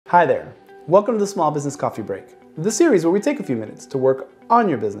Hi there. Welcome to the Small Business Coffee Break, the series where we take a few minutes to work on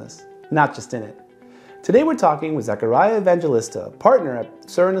your business, not just in it. Today we're talking with Zach Evangelista, partner at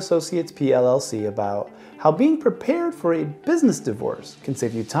Sir & Associates PLLC, about how being prepared for a business divorce can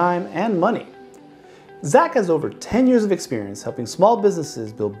save you time and money. Zach has over 10 years of experience helping small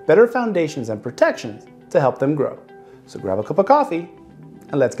businesses build better foundations and protections to help them grow. So grab a cup of coffee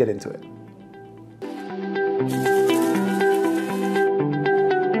and let's get into it.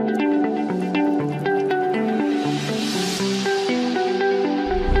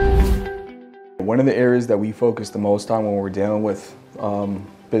 One of the areas that we focus the most on when we're dealing with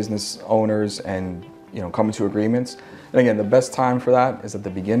business owners and coming to agreements, and again, the best time for that is at the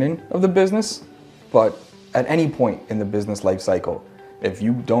beginning of the business, but at any point in the business life cycle. If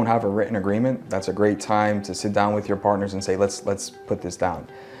you don't have a written agreement, that's a great time to sit down with your partners and say, let's put this down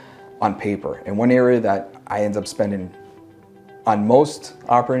on paper. And one area that I end up spending on most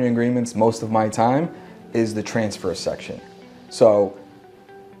operating agreements most of my time is the transfer section. So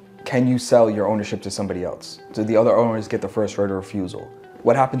can you sell your ownership to somebody else? Do the other owners get the first right of refusal?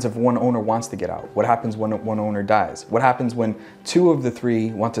 What happens if one owner wants to get out? What happens when one owner dies? What happens when two of the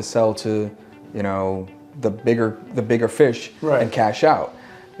three want to sell to, the bigger fish, right, and cash out?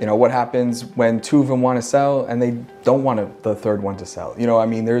 What happens when two of them want to sell and they don't want the third one to sell?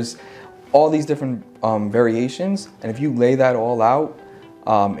 There's all these different variations, and if you lay that all out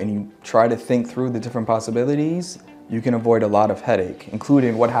and you try to think through the different possibilities, you can avoid a lot of headache,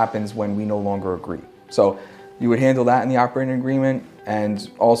 including what happens when we no longer agree. So you would handle that in the operating agreement,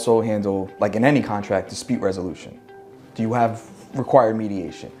 and also handle, like in any contract, dispute resolution. Do you have required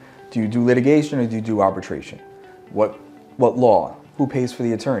mediation? Do you do litigation or do you do arbitration? What law? Who pays for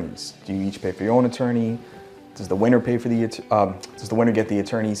the attorneys? Do you each pay for your own attorney? Does the winner pay for does the winner get the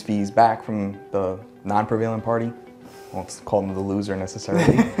attorney's fees back from the non-prevailing party? I won't call them the loser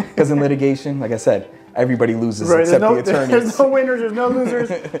necessarily, because in litigation, like I said, everybody loses, right, except the attorneys. There's no winners, there's no losers,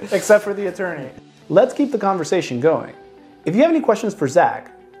 except for the attorney. Let's keep the conversation going. If you have any questions for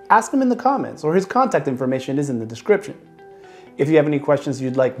Zach, ask him in the comments, or his contact information is in the description. If you have any questions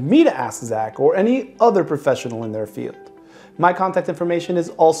you'd like me to ask Zach or any other professional in their field, my contact information is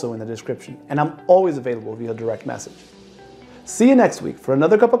also in the description, and I'm always available via direct message. See you next week for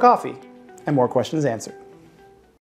another cup of coffee and more questions answered.